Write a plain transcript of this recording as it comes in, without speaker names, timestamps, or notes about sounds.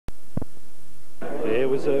Yeah, it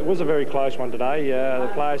was a very close one today.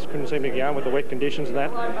 The players couldn't seem to get going with the wet conditions and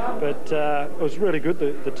that, but it was really good.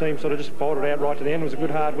 The team sort of just fought it out right to the end. It was a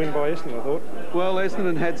good hard win by Essendon, I thought. Well,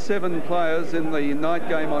 Essendon had 7 players in the night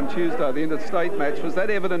game on Tuesday, the interstate match. Was that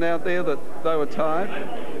evident out there that they were tired?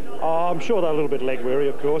 Oh, I'm sure they're a little bit leg weary,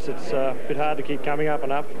 of course. It's a bit hard to keep coming up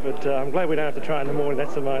enough, but I'm glad we don't have to train in the morning.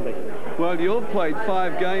 That's the main thing. Well, you've played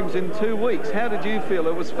 5 games in 2 weeks. How did you feel?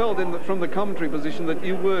 It was felt from the commentary position that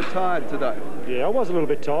you were tired today. Yeah, I was a little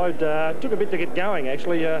bit tired. It took a bit to get going,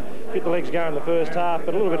 actually. Get the legs going in the first half,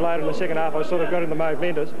 but a little bit later in the second half, I sort of got in the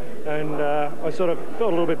momentum, and I sort of felt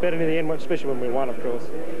a little bit better near the end, especially when we won, of course.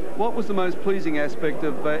 What was the most pleasing aspect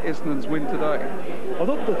of Essendon's win today? I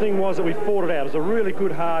thought the thing was that we fought it out. It was a really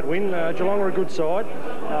good hard win. Geelong are a good side.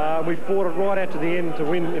 We fought it right out to the end to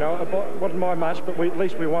win. You know, it wasn't by much, but at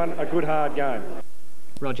least we won a good hard game.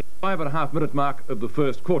 Roger. 5.5-minute mark of the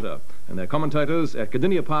first quarter, and their commentators at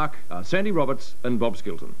Cardinia Park are Sandy Roberts and Bob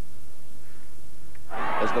Skilton.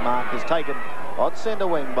 As the mark is taken on centre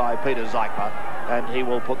wing by Peter Zeichmer, and he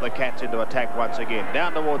will put the Cats into attack once again.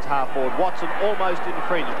 Down towards half-forward. Watson almost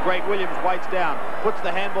infringed. Greg Williams waits down, puts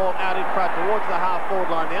the handball out in front towards the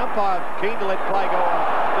half-forward line. The umpire keen to let play go on.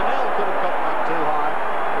 Donnell could have got one too high,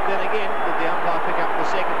 but then again, did the umpire pick up the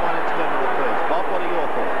second one instead of the first? Bob, what are your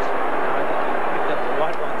thoughts? I think he picked up the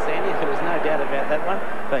right one, Sandy. There was no doubt about that one.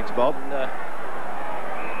 Thanks, Bob. And,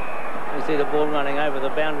 you see the ball running over the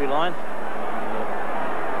boundary line.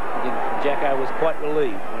 I think Jacko was quite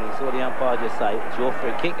relieved when he saw the umpire just say, it's your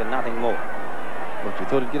free kick and nothing more. What, you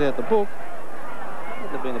thought he'd get out the book?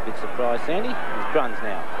 Would have been a bit surprised, Sandy. It's Bruns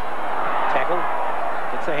now. Tackle.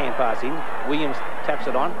 Gets a hand pass in. Williams taps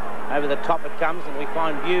it on. Over the top it comes, and we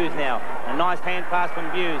find Buse now. A nice hand pass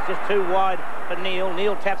from Buse. Just too wide for Neil.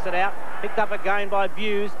 Neil taps it out. Picked up again by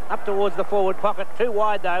Buse. Up towards the forward pocket. Too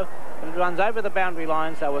wide, though. And it runs over the boundary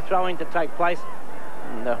line, so we're throwing to take place.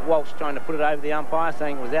 And Walsh trying to put it over the umpire,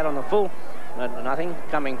 saying it was out on the full. Nothing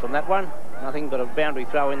coming from that one. Nothing but a boundary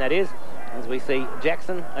throw in, that is. As we see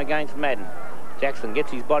Jackson against Madden. Jackson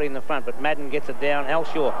gets his body in the front, but Madden gets it down.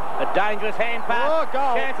 Elshaw, a dangerous hand pass. Oh,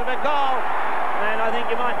 goal. Chance of a goal. And I think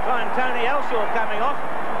you might find Tony Elshaw coming off.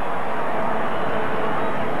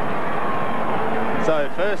 So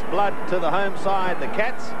first blood to the home side, the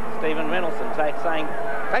Cats. Stephen Reynoldsson saying,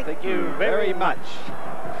 thank you very much.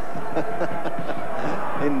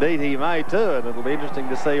 Indeed he may too, and it'll be interesting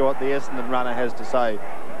to see what the Essendon runner has to say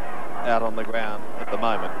out on the ground at the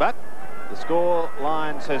moment. But the score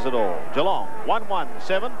line says it all. Geelong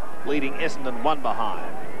 1-1-7, leading Essendon 1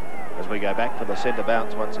 behind. As we go back for the centre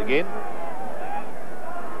bounce once again,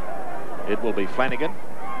 it will be Flanagan,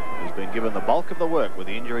 who's been given the bulk of the work with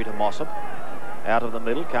the injury to Mossop. Out of the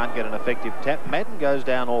middle, can't get an effective tap. Madden goes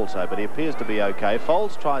down also, but he appears to be okay.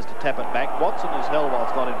 Foles tries to tap it back. Watson is held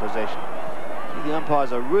whilst not in possession. Gee, the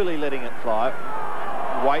umpires are really letting it fly.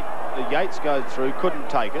 Wait, Yates goes through, couldn't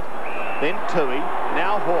take it. Then Tui,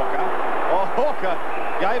 now Hawker. Oh, Hawker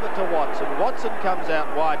gave it to Watson. Watson comes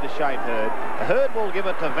out wide to Shane Hurd. Hurd will give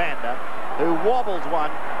it to Vander, who wobbles one,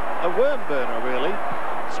 a worm burner really,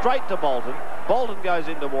 straight to Bolton. Bolton goes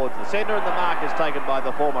in towards the centre, and the mark is taken by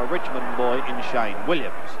the former Richmond boy in Shane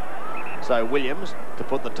Williams. So Williams to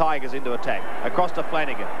put the Tigers into attack. Across to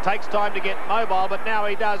Flanagan. Takes time to get mobile, but now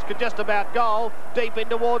he does. Could just about goal. Deep in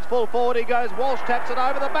towards full forward he goes. Walsh taps it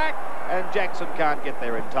over the back, and Jackson can't get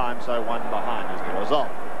there in time, so 1 behind is the result.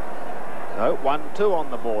 So 1-2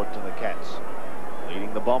 on the board to the Cats.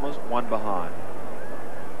 Leading the Bombers 1 behind.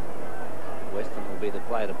 Weston will be the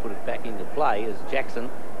player to put it back into play as Jackson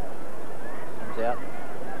comes out.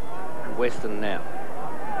 Weston now.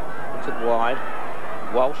 Puts it wide.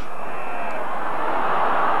 Walsh.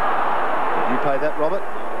 Did you pay that, Robert?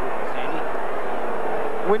 Sandy.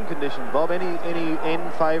 Win conditions, Bob. Any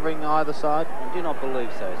end favouring either side? I do not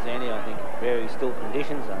believe so, Sandy. I think very still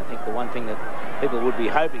conditions. I think the one thing that people would be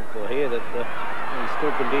hoping for here, that the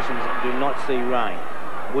still conditions do not see rain.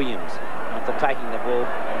 Williams, after taking the ball,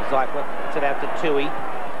 Zeichler puts it out to Tui.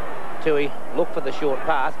 Tui looked for the short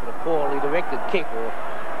pass, but a poorly directed kick, or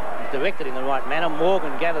directed in the right manner.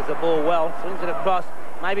 Morgan gathers the ball well, swings it across,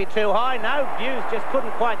 maybe too high. No, Buse just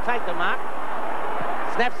couldn't quite take the mark.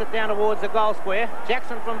 Snaps it down towards the goal square.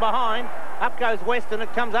 Jackson from behind. Up goes Weston.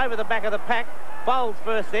 It comes over the back of the pack. Folds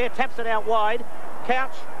first there, taps it out wide.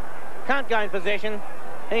 Couch can't go in possession.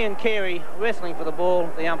 He and Carey wrestling for the ball.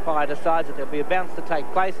 The umpire decides that there'll be a bounce to take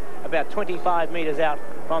place about 25 metres out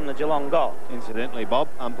from the Geelong goal. Incidentally, Bob,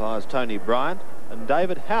 umpires Tony Bryant and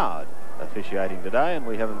David Howard officiating today, and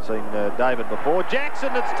we haven't seen David before.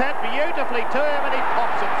 Jackson, it's tapped beautifully to him, and he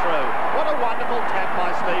pops it through. What a wonderful tap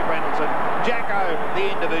by Steve Reynolds. Jacko, the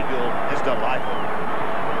individual, is delightful.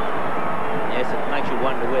 Yes, it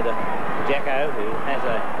wonder whether Jacko, who has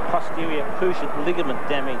a posterior cruciate ligament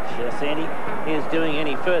damage, Sandy, is doing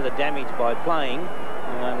any further damage by playing.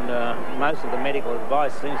 And most of the medical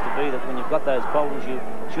advice seems to be that when you've got those problems, you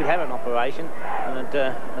should have an operation. And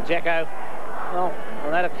Jacko, well,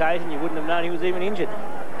 on that occasion, you wouldn't have known he was even injured.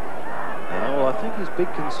 Well, I think his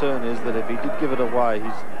big concern is that if he did give it away,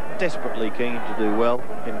 he's desperately keen to do well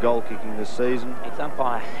in goal kicking this season. It's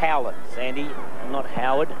umpire Howlett, Sandy, not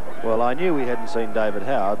Howard. Well, I knew we hadn't seen David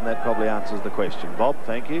Howard, and that probably answers the question. Bob,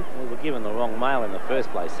 thank you. We were given the wrong mail in the first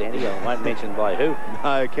place, Sandy. I won't mention by who.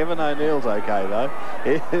 No, Kevin O'Neill's okay, though.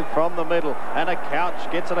 From the middle, and a Couch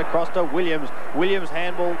gets it across to Williams. Williams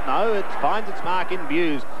handball. No, it finds its mark in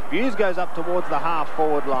Buse. Buse goes up towards the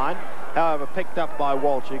half-forward line. However, picked up by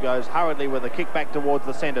Walsh, who goes hurriedly with a kick back towards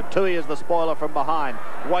the centre. Tui is the spoiler from behind.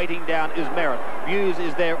 Waiting down is Merrett. Buse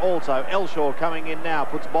is there also. Elshaw coming in now,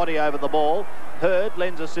 puts body over the ball. Hurd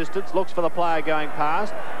lends assistance, looks for the player going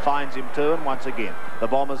past, finds him too, and once again, the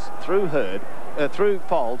Bombers through Hurd, through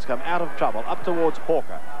Folds, come out of trouble, up towards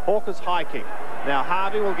Hawker. Hawker's high kick. Now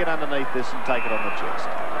Harvey will get underneath this and take it on the chest.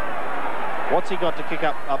 What's he got to kick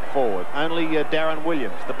up forward? Only Darren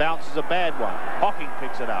Williams. The bounce is a bad one. Hocking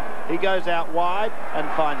picks it up. He goes out wide and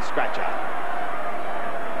finds Scratcher.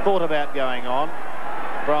 Thought about going on.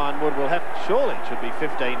 Brian Wood will have, surely it should be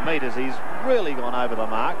 15 metres. He's really gone over the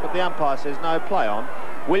mark, but the umpire says no, play on.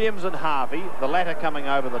 Williams and Harvey, the latter coming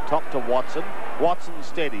over the top to Watson. Watson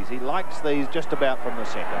steadies. He likes these just about from the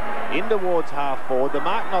centre. In towards half forward. The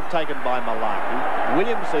mark not taken by Malarkey.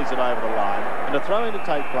 Williams sees it over the line. And a throw-in to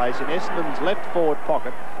take place in Essendon's left forward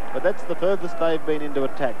pocket. But that's the furthest they've been into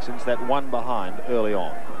attack since that one behind early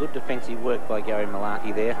on. Good defensive work by Gary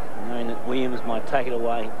Malarkey there. Knowing that Williams might take it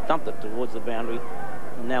away, thumped it towards the boundary.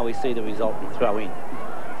 And now we see the resultant throw-in.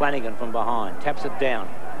 Flanagan from behind. Taps it down.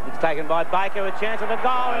 It's taken by Baker, a chance at a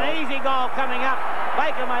goal, an easy goal coming up.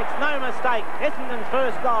 Baker makes no mistake. Essendon's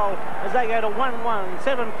first goal as they go to 1-1,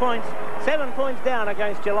 7 points down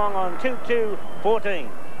against Geelong on 2-2-14.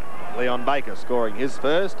 Leon Baker scoring his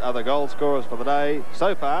first. Other goal scorers for the day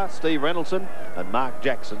so far, Steve Reynoldsson and Mark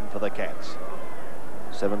Jackson for the Cats.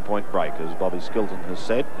 7-point break, as Bobby Skilton has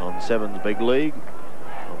said, on Seven's Big League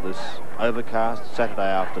on this overcast Saturday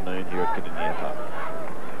afternoon here at Kardinia Park.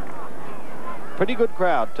 Pretty good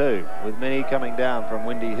crowd too, with many coming down from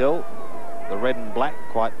Windy Hill. The red and black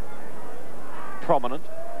quite prominent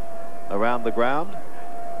around the ground.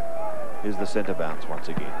 Here's the centre bounce once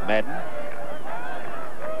again. Madden,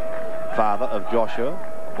 father of Joshua,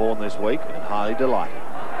 born this week and highly delighted.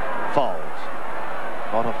 Folds,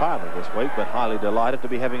 not a father this week, but highly delighted to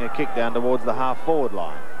be having a kick down towards the half-forward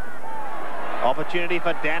line. Opportunity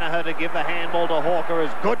for Danaher to give the handball to Hawker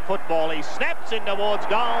is good football. He snaps in towards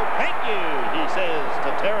goal. Thank you, he says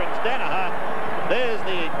to Terence Danaher. There's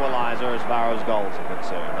the equaliser as far as goals are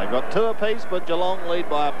concerned. They've got 2 apiece, but Geelong lead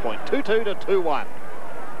by a point. 2-2 to 2-1.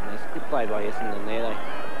 It's good play by Essendon there. They're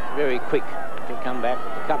very quick to come back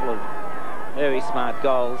with a couple of very smart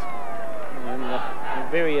goals. And a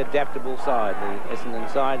very adaptable side, the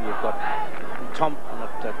Essendon side. You've got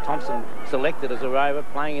Thompson selected as a rover,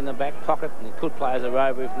 playing in the back pocket, and he could play as a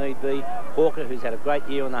rover if need be. Hawker, who's had a great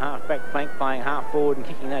year on the half-back flank, playing half-forward and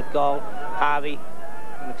kicking that goal. Harvey,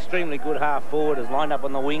 an extremely good half-forward, is lined up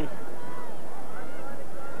on the wing.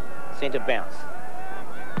 Centre bounce.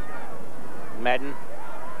 Madden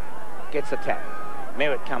gets a tap.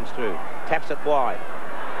 Merrett comes through, taps it wide.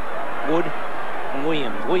 Wood and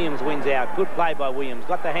Williams. Williams wins out. Good play by Williams.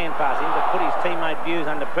 Got the hand pass in to put his teammate Buse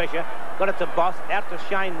under pressure. Got it to Boss, out to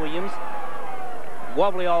Shane Williams.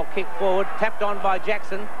 Wobbly old kick forward, tapped on by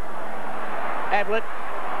Jackson. Ablett,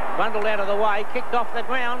 bundled out of the way, kicked off the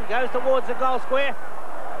ground, goes towards the goal square.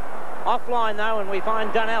 Offline though, and we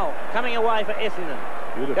find Dunnell coming away for Essendon.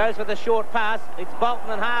 Beautiful. Goes for the short pass. It's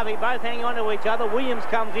Bolton and Harvey both hanging on to each other. Williams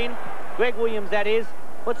comes in, Greg Williams that is,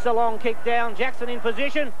 puts the long kick down. Jackson in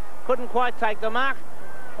position, couldn't quite take the mark.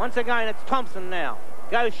 Once again it's Thompson now.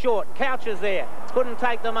 Goes short, Couch is there, couldn't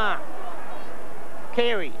take the mark.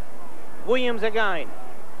 Carey, Williams again.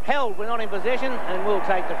 Held, we're not in possession, and will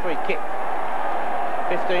take the free kick.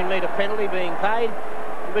 15-metre penalty being paid.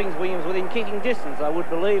 It brings Williams within kicking distance, I would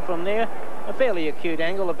believe, from there. A fairly acute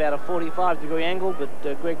angle, about a 45-degree angle,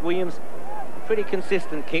 but Greg Williams, a pretty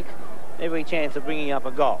consistent kick. Every chance of bringing up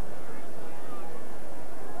a goal.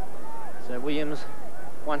 So Williams,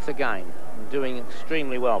 once again, doing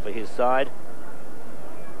extremely well for his side.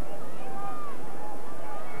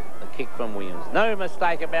 Kick from Williams. No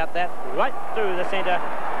mistake about that. Right through the centre.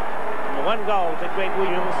 And 1 goal to Greg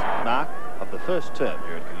Williams. Mark of the first term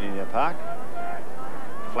here at Kardinia Park.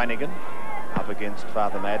 Flanagan up against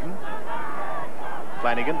Father Madden.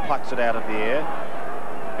 Flanagan plucks it out of the air.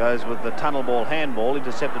 Goes with the tunnel ball handball,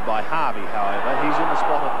 intercepted by Harvey, however. He's in the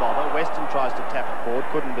spot of bother. Weston tries to tap it forward,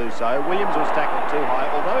 couldn't do so. Williams was tackled too high.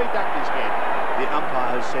 Although he ducked his head, the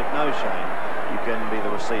umpire has said, no, Shane, you can be the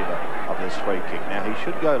receiver of this free kick. Now, he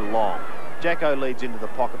should go long. Jacko leads into the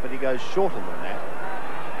pocket, but he goes shorter than that.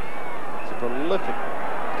 It's a prolific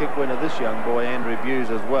kick winner, this young boy, Andrew Buse,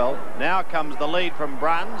 as well. Now comes the lead from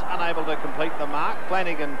Bruns, unable to complete the mark.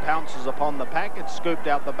 Flanagan pounces upon the pack. It's scooped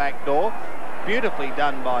out the back door. Beautifully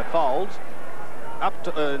done by Folds. Up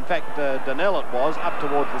to, in fact, Donnell it was, up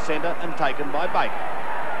towards the centre and taken by Baker.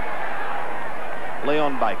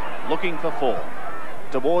 Leon Baker looking for 4.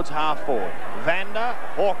 Towards half forward. Vander,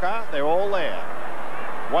 Hawker, they're all there.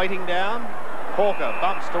 Waiting down. Hawker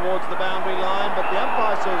bumps towards the boundary line, but the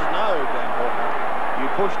umpire says no, Glenn Hawker. You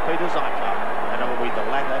pushed Peter Zeichler, and it will be the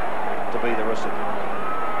latter to be the recipient.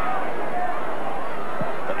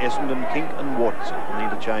 For Essendon, Kink and Watson on the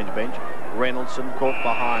interchange bench. Reynoldson caught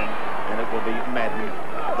behind, and it will be Madden,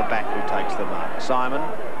 the back, who takes the mark. Simon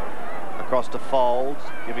across to Folds,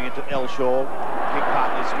 giving it to Elshaw. Kick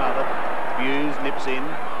partly smothered. Buse nips in,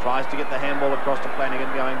 tries to get the handball across to Flanagan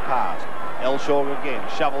going past. Elshaw again,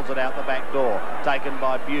 shovels it out the back door. Taken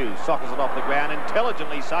by Buse, sockers it off the ground,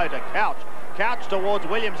 intelligently so to Couch. Couch towards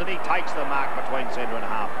Williams, and he takes the mark between centre and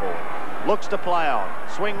half forward. Looks to play on,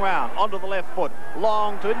 swing round, onto the left foot,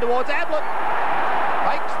 long to in towards Ablett.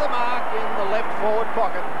 Takes the mark in the left forward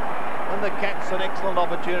pocket, and the Cats an excellent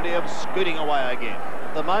opportunity of scooting away again.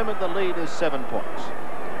 At the moment, the lead is 7 points.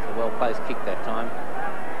 It's a well-placed kick that time.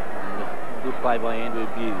 And good play by Andrew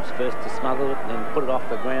Buse. First to smother it, then put it off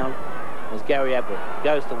the ground was Gary Ablett.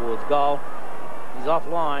 Goes towards goal. He's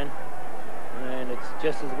offline, and it's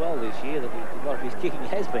just as well this year that a lot of his kicking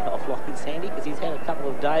has been offline, Sandy, because he's had a couple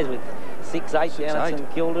of days with 6-8 down at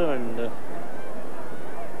St Kilda, and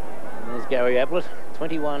there's Gary Ablett.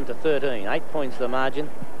 21-13, 8 points the margin.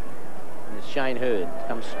 And it's Shane Hurd.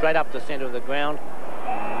 Comes straight up the centre of the ground.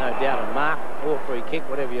 No doubt a mark or free kick,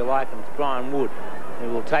 whatever you like. And it's Brian Wood who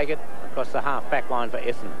will take it across the half-back line for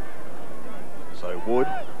Essendon. So Wood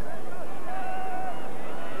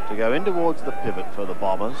to go in towards the pivot for the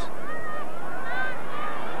Bombers.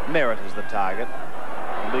 Merrett is the target.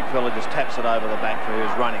 The big fella just taps it over the back for his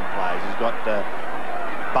running plays. He's got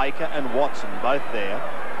Baker and Watson both there.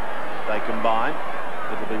 They combine.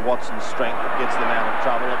 It'll be Watson's strength that gets them out of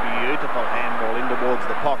trouble. A beautiful handball in towards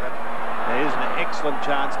the pocket. There's an excellent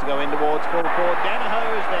chance to go in towards full forward.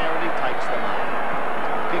 Danaher is there, and he takes the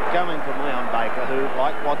mark. Kick coming from Leon Baker, who,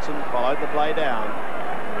 like Watson, followed the play down.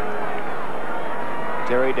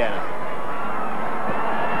 Terry Danaher.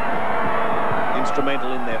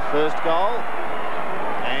 Instrumental in their first goal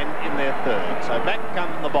and in their third. So back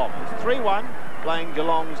come the Bombers. 3-1, playing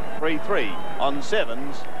Geelong's 3-3 on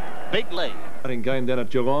Sevens. Big lead. Game down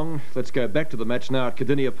at Geelong. Let's go back to the match now at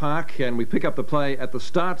Cardinia Park, and we pick up the play at the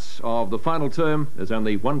start of the final term. There's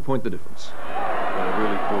only 1 point the difference. Well,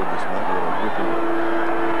 really pulled this one.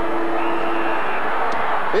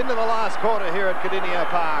 Into the last quarter here at Cardinia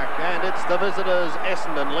Park, and it's the visitors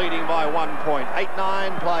Essendon leading by 1 point.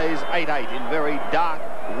 8-9 plays 8-8 in very dark,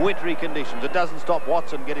 wintry conditions. It doesn't stop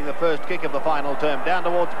Watson getting the first kick of the final term. Down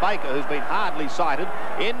towards Baker, who's been hardly sighted.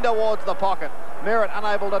 In towards the pocket. Merrett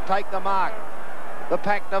unable to take the mark. The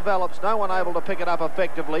pack develops, no one able to pick it up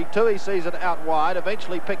effectively. Tui sees it out wide,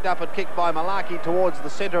 eventually picked up and kicked by Malaki towards the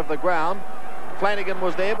centre of the ground. Flanagan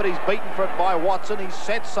was there, but he's beaten for it by Watson. He's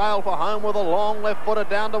set sail for home with a long left footer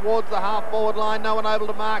down towards the half-forward line. No one able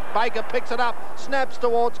to mark. Baker picks it up, snaps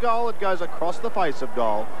towards goal. It goes across the face of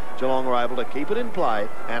goal. Geelong are able to keep it in play,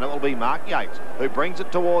 and it will be Mark Yates, who brings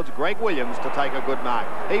it towards Greg Williams to take a good mark.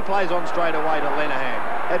 He plays on straight away to Lenahan.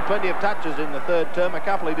 Had plenty of touches in the third term. A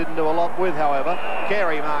couple he didn't do a lot with, however.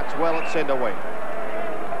 Carey marks well at centre wing.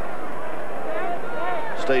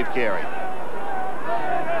 Steve Carey.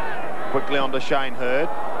 Quickly on to Shane Hurd.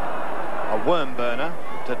 A worm burner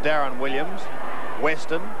to Darren Williams.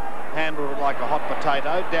 Weston handled it like a hot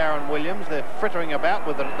potato. Darren Williams, they're frittering about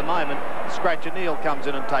with it at the moment. Scratcher Neal comes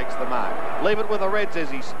in and takes the mark. Leave it with the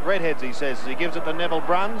Redheads, he says, as he gives it to Neville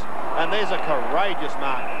Bruns. And there's a courageous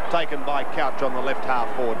mark taken by Couch on the left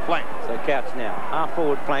half-forward flank. So Couch now,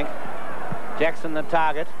 half-forward flank. Jackson the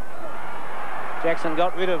target. Jackson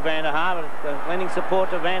got rid of Van der Haar, but lending support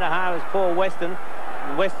to Van der Haar is Paul Weston.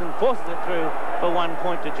 And Weston forces it through for 1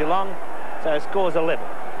 point to Geelong, so scores 11.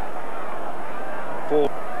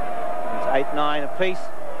 It's 8-9 apiece,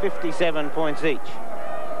 57 points each.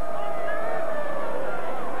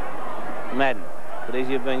 Madden could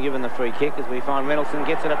easily have been given the free kick, as we find Reynoldson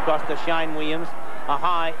gets it across to Shane Williams. A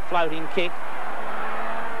high floating kick.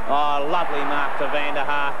 Oh, lovely mark to Van der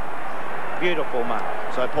Haar. beautiful mark.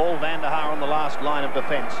 So Paul van der Haar on the last line of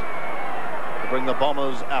defence to bring the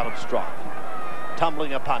Bombers out of strife.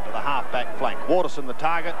 Tumbling a punt to the half-back flank. Waterson the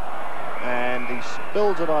target, and he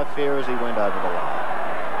spills it, I fear, as he went over the line.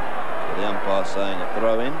 So the umpire saying a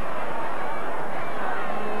throw-in.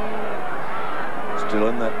 Still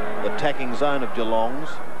in that attacking zone of Geelong's.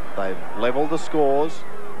 They've levelled the scores.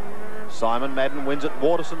 Simon Madden wins it.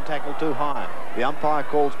 Waterson tackled too high. The umpire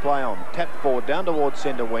calls play on. Tapped forward down towards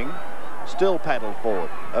centre wing. Still paddled forward.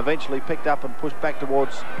 Eventually picked up and pushed back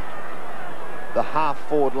towards the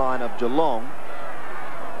half-forward line of Geelong.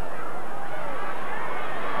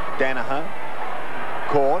 Danaher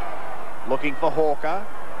caught, looking for Hawker.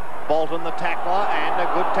 Bolton the tackler, and a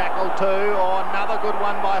good tackle too. Oh, another good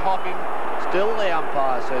one by Hocking. Still the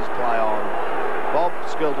umpire says play on. Bob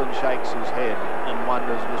Skilton shakes his head and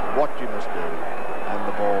wonders just what you must do. And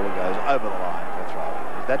the ball goes over the line for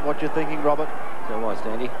throw. Is that what you're thinking, Robert? So what,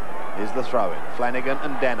 Sandy? Here's the throw-in. Flanagan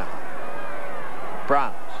and Danaher.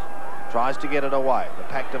 Bruns tries to get it away. The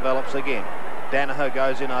pack develops again. Danaher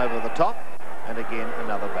goes in over the top, and again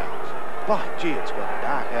another bounce. By gee, it's got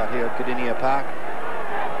dark out here at Cardinia Park.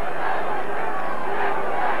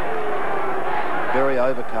 Very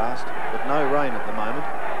overcast, but no rain at the moment.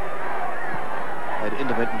 Had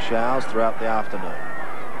intermittent showers throughout the afternoon.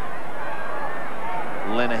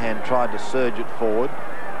 Lenihan tried to surge it forward.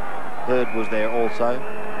 Hurd was there also.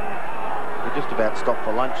 We're just about stopped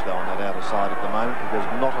for lunch though on that outer side at the moment, because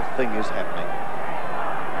not a thing is happening.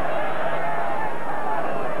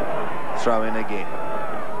 Throw in again.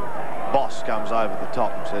 Boss comes over the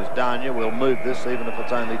top and says, Dania, we'll move this even if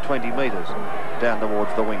it's only 20 metres down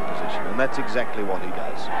towards the wing position. And that's exactly what he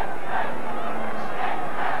does.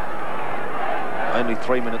 Only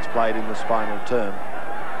 3 minutes played in this final term.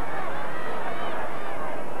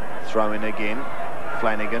 Throw in again.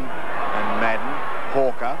 Flanagan and Madden.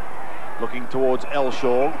 Hawker looking towards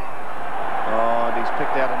Elshaw. Oh, and he's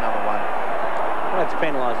picked out another one. Well, that's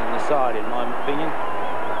penalising the side, in my opinion.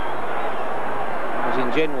 Because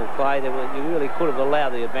in general play, you really could have allowed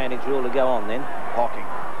the advantage rule to go on then. Hocking.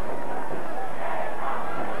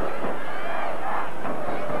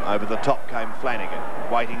 Over the top came Flanagan.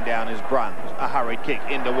 Waiting down is Bruns. A hurried kick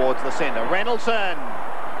in towards the centre. Reynoldson!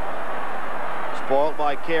 Spoiled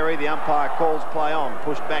by Carey. The umpire calls play on.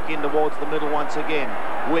 Pushed back in towards the middle once again.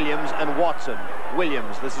 Williams and Watson.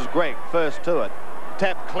 Williams, this is Greg, first to it.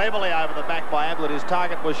 Tapped cleverly over the back by Ablett. His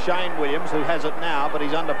target was Shane Williams, who has it now, but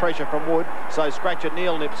he's under pressure from Wood. So Scratcher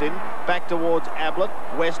Neal nips in. Back towards Ablett.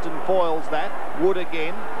 Weston foils that. Wood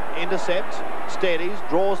again. Intercepts. Steadies.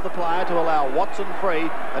 Draws the player to allow Watson free.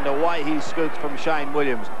 And away he scoots from Shane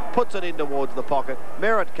Williams. Puts it in towards the pocket.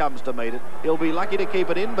 Merrett comes to meet it. He'll be lucky to keep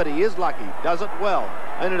it in, but he is lucky. Does it well.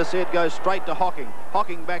 Only to see it go straight to Hocking.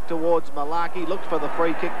 Hocking back towards Malarkey. Looked for the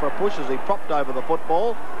free kick for a push as he propped over the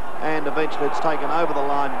football. And eventually it's taken over the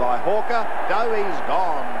line by Hawker. Doey's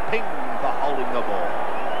gone. Ping for holding the ball.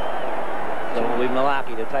 So it will be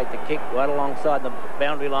Malarkey to take the kick right alongside the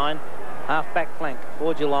boundary line. Half-back flank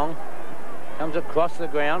for Geelong. Comes across the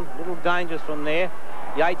ground. A little dangerous from there.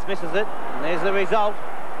 Yates misses it. And there's the result.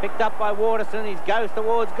 Picked up by Waterson. He goes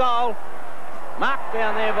towards goal. Marked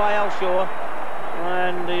down there by Elshaw.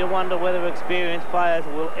 And you wonder whether experienced players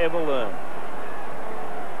will ever learn.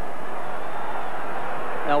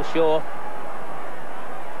 Elshaw,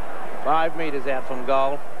 5 metres out from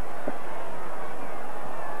goal.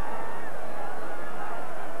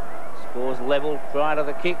 Scores level prior to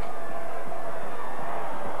the kick.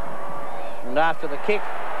 And after the kick,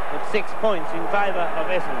 it's 6 points in favour of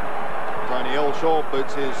Essendon. Tony Elshaw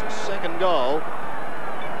boots his second goal.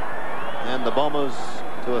 And the Bombers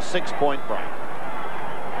to a 6-point break.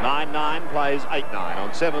 9-9 plays 8-9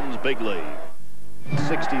 on Seven's big lead.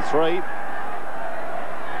 63.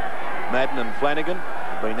 Madden and Flanagan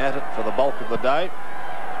have been at it for the bulk of the day.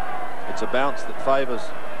 It's a bounce that favours,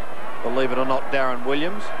 believe it or not, Darren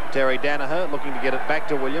Williams. Terry Danaher looking to get it back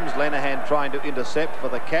to Williams. Lenihan trying to intercept for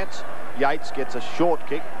the Cats. Yates gets a short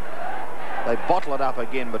kick. They bottle it up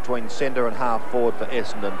again between centre and half forward for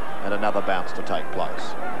Essendon, and another bounce to take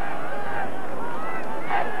place.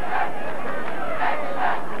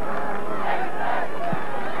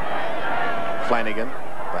 Flanagan,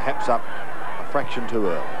 perhaps up a fraction too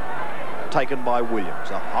early. Taken by Williams,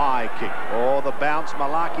 a high kick. Oh, the bounce.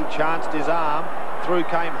 Malarkey chanced his arm. Through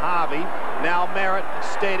came Harvey. Now Merrett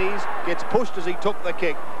steadies, gets pushed as he took the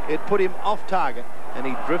kick. It put him off target, and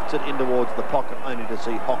he drifts it in towards the pocket, only to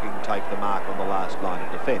see Hocking take the mark on the last line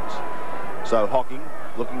of defence. So Hocking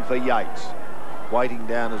looking for Yates. Waiting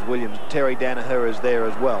down as Williams. Terry Danaher is there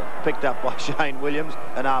as well. Picked up by Shane Williams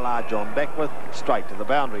and John Beckwith straight to the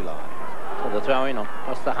boundary line. for the throw-in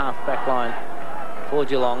across the half-back line for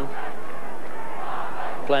Geelong.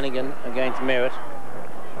 Flanagan against Merrett.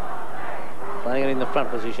 Flanagan in the front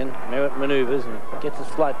position. Merrett manoeuvres and gets a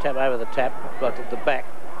slight tap over the tap, but at the back.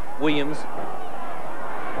 Williams,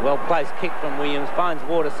 well-placed kick from Williams, finds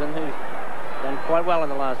Waterson, who's done quite well in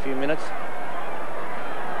the last few minutes.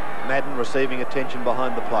 Madden receiving attention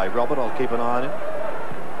behind the play. Robert, I'll keep an eye on him.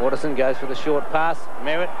 Waterson goes for the short pass.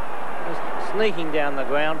 Merrett just sneaking down the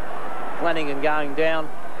ground. Flanagan going down,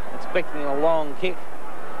 expecting a long kick.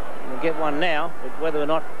 He'll get one now, but whether or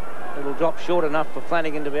not it'll drop short enough for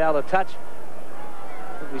Flanagan to be able to touch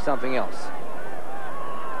could be something else.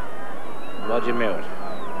 Roger Merrett.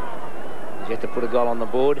 He's yet to put a goal on the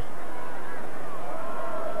board.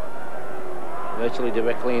 Virtually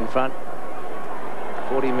directly in front.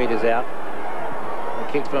 40 metres out.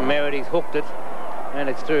 The kick from Merrett, he's hooked it, and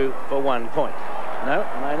it's through for 1 point. No,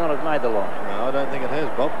 may not have made the line. No, I don't think it has,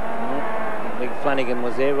 Bob. Big Flanagan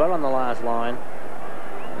was there right on the last line.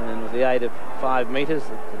 And with the aid of 5 metres,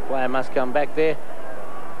 the player must come back there.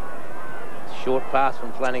 Short pass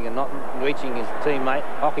from Flanagan, not reaching his teammate.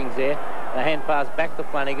 Hocking's there. The hand pass back to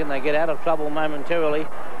Flanagan. They get out of trouble momentarily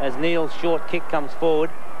as Neal's short kick comes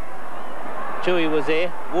forward. Tui was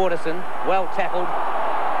there. Waterson, well tackled.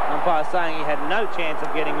 Umpire saying he had no chance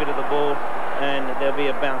of getting rid of the ball, and there'll be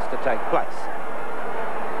a bounce to take place.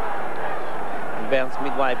 A bounce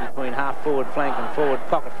midway between half forward flank and forward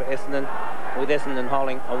pocket for Essendon, with Essendon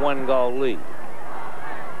holding a 1-goal lead.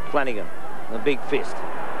 Flanagan, the big fist.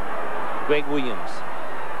 Greg Williams,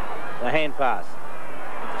 the hand pass.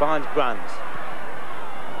 It finds Bruns.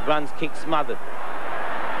 Bruns kick smothered.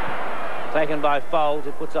 Taken by Folds,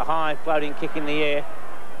 who puts a high floating kick in the air.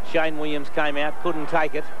 Shane Williams came out, couldn't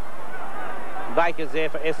take it. Baker's there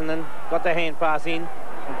for Essendon, got the hand pass in.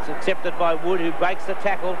 It's accepted by Wood, who breaks the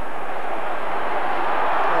tackle.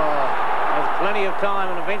 Has plenty of time,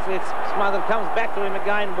 and eventually it's smothered, comes back to him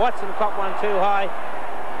again. Watson caught one too high,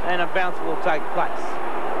 and a bounce will take place.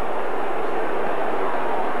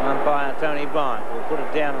 Umpire Tony Bryant will put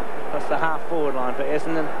it down across the half-forward line for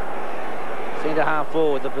Essendon. Centre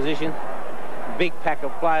half-forward the position. Big pack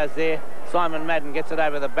of players there. Simon Madden gets it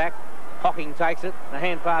over the back. Hocking takes it. The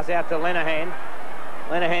hand pass out to Lenahan.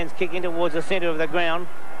 Lenahan's kicking towards the centre of the ground.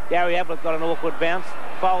 Gary Ablett got an awkward bounce.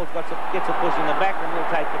 Folds gets a push in the back, and will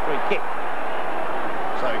take the free kick.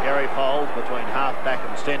 So Gary Folds between half-back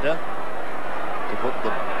and centre to put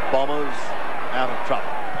the Bombers out of trouble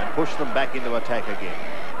and push them back into attack again.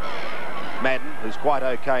 Madden, who's quite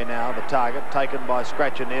okay now, the target taken by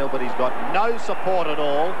Scratcher Neal, but he's got no support at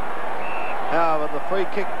all. However, the free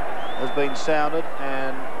kick has been sounded,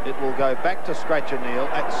 and it will go back to Scratcher Neal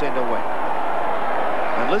at centre wing.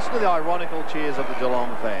 And listen to the ironical cheers of the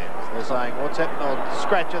Geelong fans. They're saying, what's happened on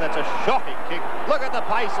Scratcher? That's a shocking kick. Look at the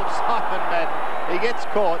pace of Simon Madden. He gets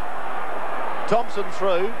caught. Thompson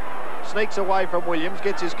through. Sneaks away from Williams,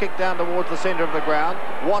 gets his kick down towards the centre of the ground.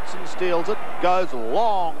 Watson steals it, goes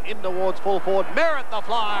long in towards full forward. Merrett the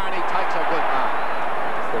flyer, and he takes a good mark.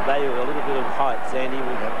 It's the value of a little bit of height, Sandy.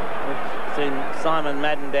 We've seen Simon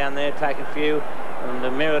Madden down there take a few, and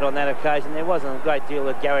Merrett on that occasion. There wasn't a great deal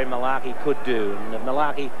that Gary Malarkey could do, and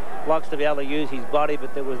Malarkey likes to be able to use his body,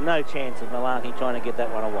 but there was no chance of Malarkey trying to get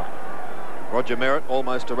that one away. Roger Merrett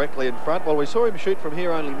almost directly in front. Well, we saw him shoot from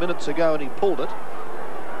here only minutes ago, and he pulled it.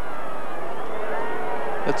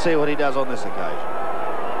 Let's see what he does on this occasion.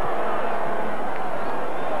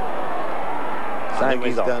 I think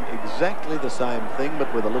he's done exactly the same thing,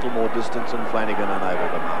 but with a little more distance, and Flanagan unable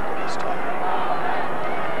to mark it this time.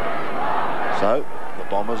 So the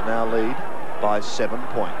Bombers now lead by 7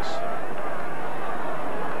 points.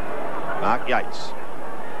 Mark Yates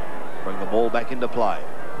bring the ball back into play.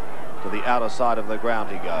 To the outer side of the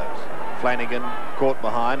ground he goes. Flanagan caught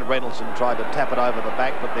behind. Reynoldsson tried to tap it over the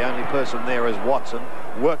back, but the only person there is Watson.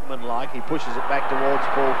 Workmanlike, he pushes it back towards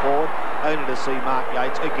full forward, only to see Mark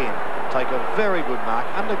Yates again take a very good mark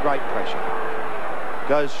under great pressure.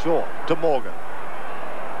 Goes short to Morgan.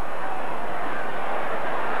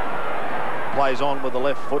 Plays on with the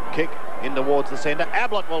left foot kick in towards the centre.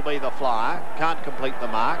 Ablett will be the flyer. Can't complete the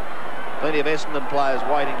mark. Plenty of Essendon players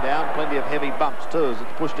waiting down. Plenty of heavy bumps too as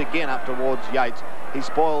it's pushed again up towards Yates. He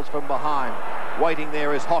spoils from behind. Waiting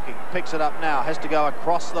there is Hocking. Picks it up now. Has to go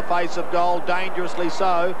across the face of goal. Dangerously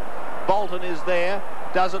so. Bolton is there.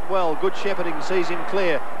 Does it well. Good shepherding. Sees him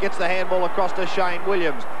clear. Gets the handball across to Shane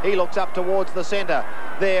Williams. He looks up towards the centre.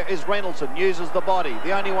 There is Reynoldsson. Uses the body.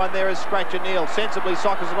 The only one there is Scratcher Neal. Sensibly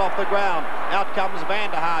soccers it off the ground. Out comes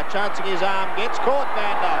Vanderhaar. Chancing his arm. Gets caught,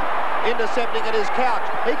 Vander. Intercepting it is Couch.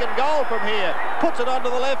 He can goal from here. Puts it onto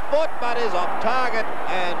the left foot, but is off target.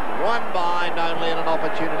 And one behind only, and an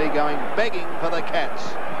opportunity going begging for the Cats.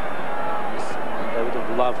 They would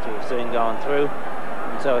have loved to have seen going through.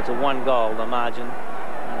 And so it's a 1 goal, the margin.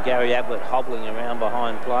 And Gary Ablett hobbling around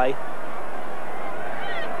behind play.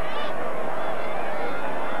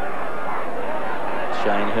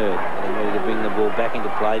 Shane Hurd getting ready to bring the ball back into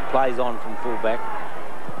play. Plays on from full-back.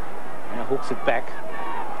 Now hooks it back.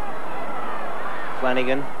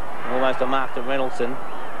 Flanagan, almost a mark to Reynoldson.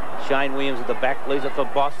 Shane Williams at the back, leaves it for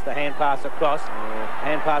Boss. The hand pass across.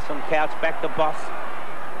 Hand pass from Couch back to Boss.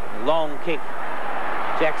 Long kick.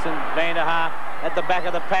 Jackson, Vanderhaar at the back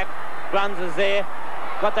of the pack. Bruns is there.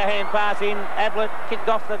 Got the hand pass in. Ablett kicked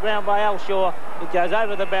off the ground by Elshaw. It goes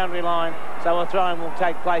over the boundary line. So a throw-in will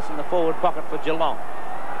take place in the forward pocket for Geelong.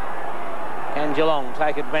 Can Geelong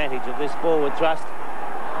take advantage of this forward thrust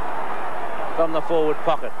from the forward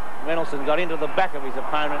pocket? Reynoldson got into the back of his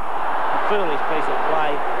opponent. A foolish piece of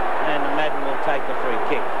play, and Madden will take the free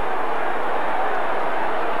kick.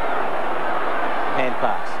 Hand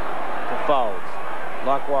pass to Folds.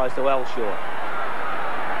 Likewise to Elshaw.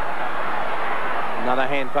 Another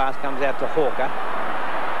hand pass comes out to Hawker.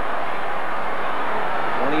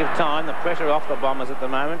 Plenty of time. The pressure off the Bombers at the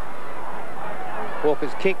moment.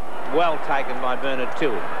 Hawker's kick, well taken by Bernard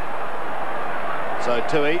Toohey. So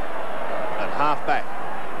Toohey at half-back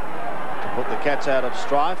to put the Cats out of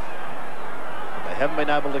strife. They haven't been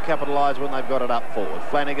able to capitalise when they've got it up forward.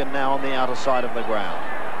 Flanagan now on the outer side of the ground.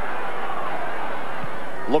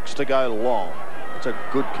 Looks to go long. It's a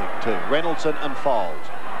good kick too. Reynoldson and Folds.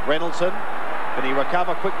 Reynoldson, can he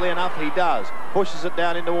recover quickly enough? He does. Pushes it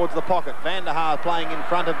down in towards the pocket. Vanderhaar playing in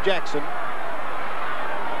front of Jackson.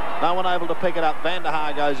 No one able to pick it up.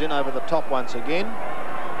 Vanderhaar goes in over the top once again.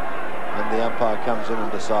 And the umpire comes in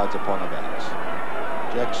and decides upon a bounce.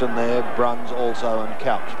 Jackson there, Bruns also, and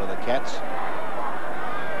Couch for the Cats.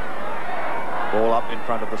 Ball up in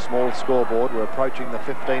front of the small scoreboard. We're approaching the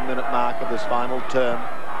 15-minute mark of this final term.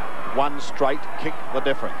 One straight kick the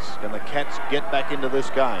difference. Can the Cats get back into this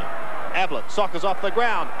game? Ablett soccers off the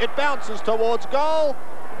ground. It bounces towards goal.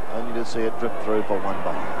 Only to see it drip through for 1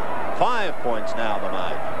 behind. 5 points now the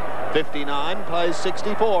mate. 59 plays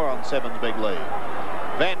 64 on Seven's big lead.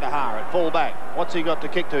 Vanderhaar at full back. What's he got to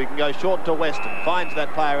kick to? He can go short to Weston. Finds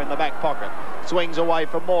that player in the back pocket. Swings away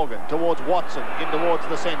from Morgan towards Watson, in towards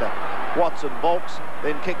the centre. Watson balks,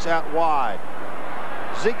 then kicks out wide.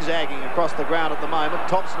 Zigzagging across the ground at the moment.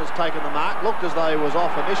 Thompson has taken the mark. Looked as though he was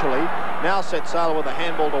off initially. Now set sail with a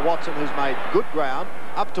handball to Watson, who's made good ground.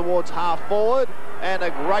 Up towards half forward. And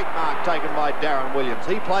a great mark taken by Darren Williams.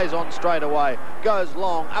 He plays on straight away. Goes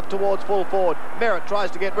long, up towards full forward. Merrett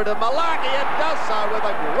tries to get rid of Malarkey and does so with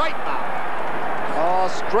a great mark. Oh,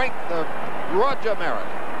 strength of Roger Merrett.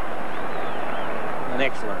 An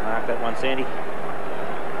excellent mark, that one, Sandy.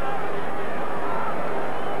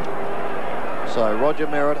 So Roger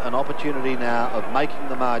Merrett, an opportunity now of making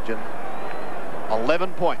the margin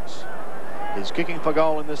 11 points. His kicking for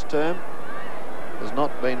goal in this term has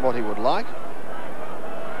not been what he would like,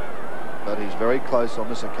 but he's very close on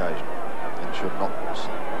this occasion and should not miss.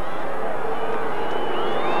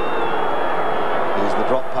 Here's the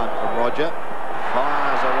drop punt from Roger.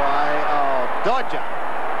 Fires away. Oh, Dodger.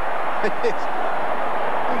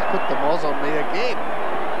 He's put the moz on me again.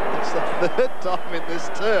 It's the 3rd time in this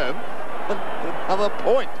term. Another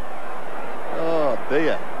point. Oh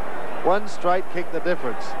dear. One straight kick the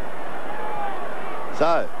difference.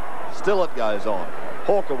 So still it goes on.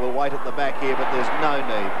 Hawker will wait at the back here, but there's no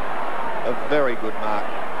need. A very good mark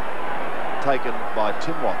taken by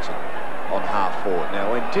Tim Watson on half forward.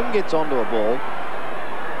 Now when Tim gets onto a ball,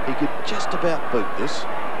 he could just about boot this.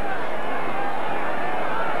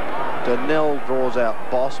 Donnell draws out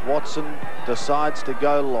Boss. Watson decides to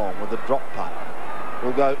go long with a drop punt.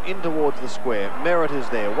 Will go in towards the square. Merrett is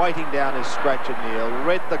there, waiting down his scratch and kneel.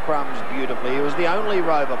 Read the crumbs beautifully. He was the only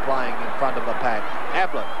rover playing in front of the pack.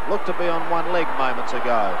 Ablett looked to be on one leg moments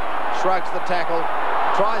ago. Shrugs the tackle,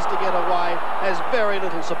 tries to get away, has very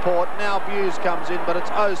little support. Now Buse comes in, but it's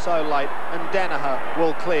oh so late, and Danaher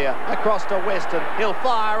will clear. Across to Weston. He'll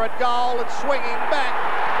fire at goal. It's swinging back,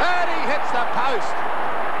 and he hits the post.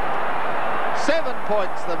 7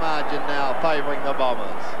 points the margin now, favouring the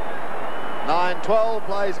Bombers. 9-12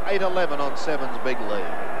 plays 8-11 on Seven's big lead.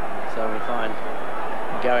 So we find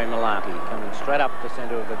Gary Malarkey coming straight up the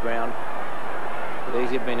centre of the ground. Could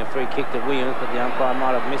easily have been a free kick to Williams, but the umpire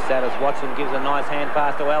might have missed that as Watson gives a nice hand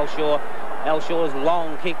pass to Elshaw. Elshaw's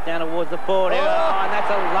long kick down towards the forward area. Oh, and that's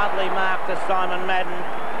a lovely mark to Simon Madden.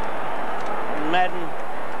 Madden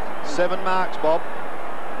 7 marks, Bob.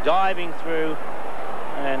 Diving through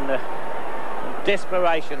and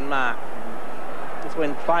desperation mark. It's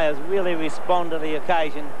when players really respond to the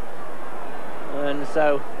occasion, and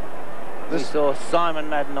so we saw Simon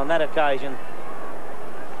Madden on that occasion.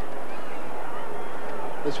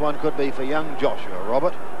 This one could be for young Joshua,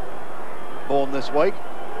 Robert, born this week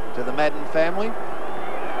to the Madden family.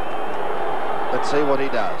 Let's see what he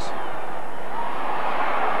does.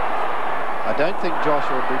 I don't think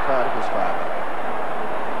Joshua would be proud of his father.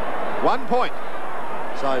 1 point.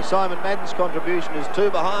 So Simon Madden's contribution is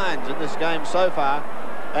 2 behinds in this game so far,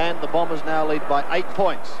 and the Bombers now lead by 8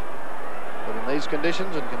 points. But in these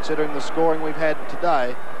conditions, and considering the scoring we've had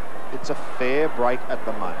today, it's a fair break at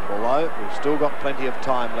the moment, although we've still got plenty of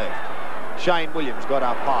time left. Shane Williams got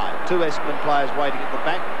up high. 2 Essendon players waiting at the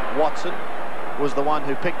back. Watson was the one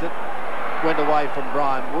who picked it, went away from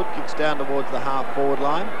Brian Wood, kicks down towards the half-forward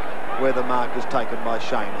line, where the mark is taken by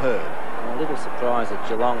Shane Hurd. I'm a little surprised that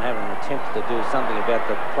Geelong haven't attempted to do something about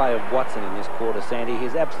the play of Watson in this quarter, Sandy.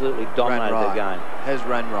 He's absolutely dominated the game. Has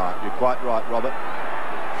ran right. You're quite right, Robert.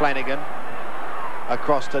 Flanagan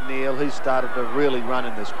across to Neil. He's started to really run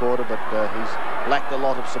in this quarter, but he's lacked a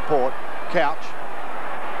lot of support. Couch,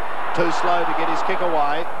 too slow to get his kick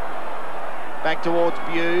away. Back towards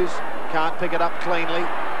Buse. Can't pick it up cleanly.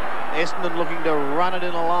 Essendon looking to run it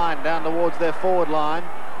in a line down towards their forward line.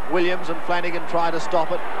 Williams and Flanagan try to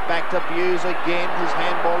stop it. Back to Buse again. His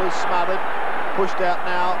handball is smothered. Pushed out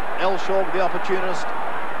now. Elshaw, the opportunist,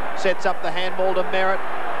 sets up the handball to Merrett.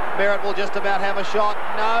 Merrett will just about have a shot.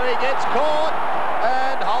 No, he gets caught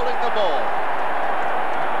and holding the ball.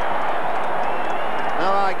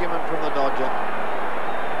 No argument from the Dodger.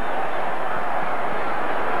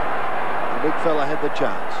 The big fella had the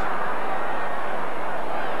chance.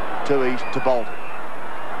 2 east to Bolton.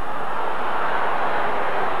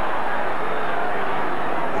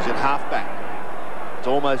 He's at half back. It's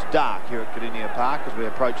almost dark here at Kardinia Park as we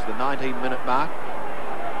approach the 19-minute mark.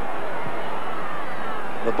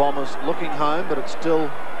 The Bombers looking home, but it's still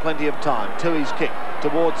plenty of time. Tui's kick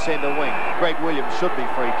towards centre wing. Greg Williams should be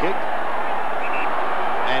free kicked,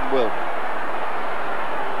 and will be.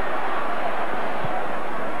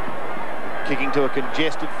 Kicking to a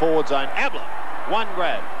congested forward zone. Abler, 1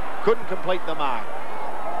 grab, couldn't complete the mark.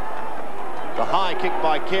 The high kick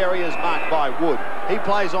by Carey is marked by Wood. He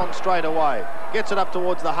plays on straight away. Gets it up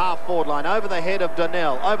towards the half-forward line. Over the head of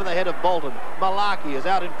Donnell. Over the head of Bolton. Malarkey is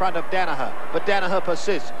out in front of Danaher. But Danaher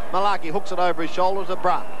persists. Malarkey hooks it over his shoulders to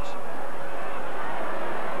Bruns.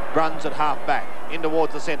 Bruns at half-back. In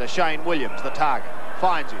towards the centre. Shane Williams, the target.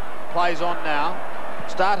 Finds him. Plays on now.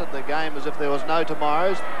 Started the game as if there was no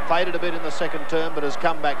tomorrows. Faded a bit in the second term, but has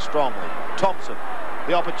come back strongly. Thompson.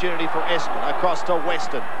 The opportunity for Essendon. Across to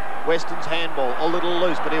Weston. Weston's handball a little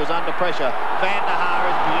loose, but he was under pressure. Van der Haar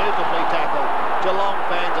is beautifully tackled. Geelong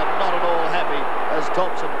fans are not at all happy as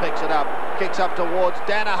Thompson picks it up. Kicks up towards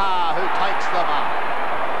Danaher, who takes the mark.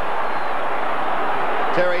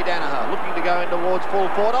 Terry Danaher looking to go in towards full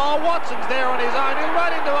forward. Oh, Watson's there on his own. He'll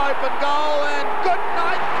run into open goal, and good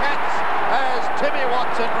night, Cats, as Timmy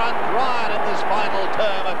Watson runs riot in this final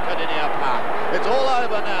term at Kardinia Park. It's all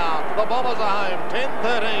over now. The Bombers are home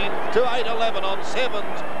 10-13 to 8-11 on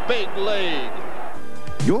 7's big lead.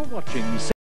 You're watching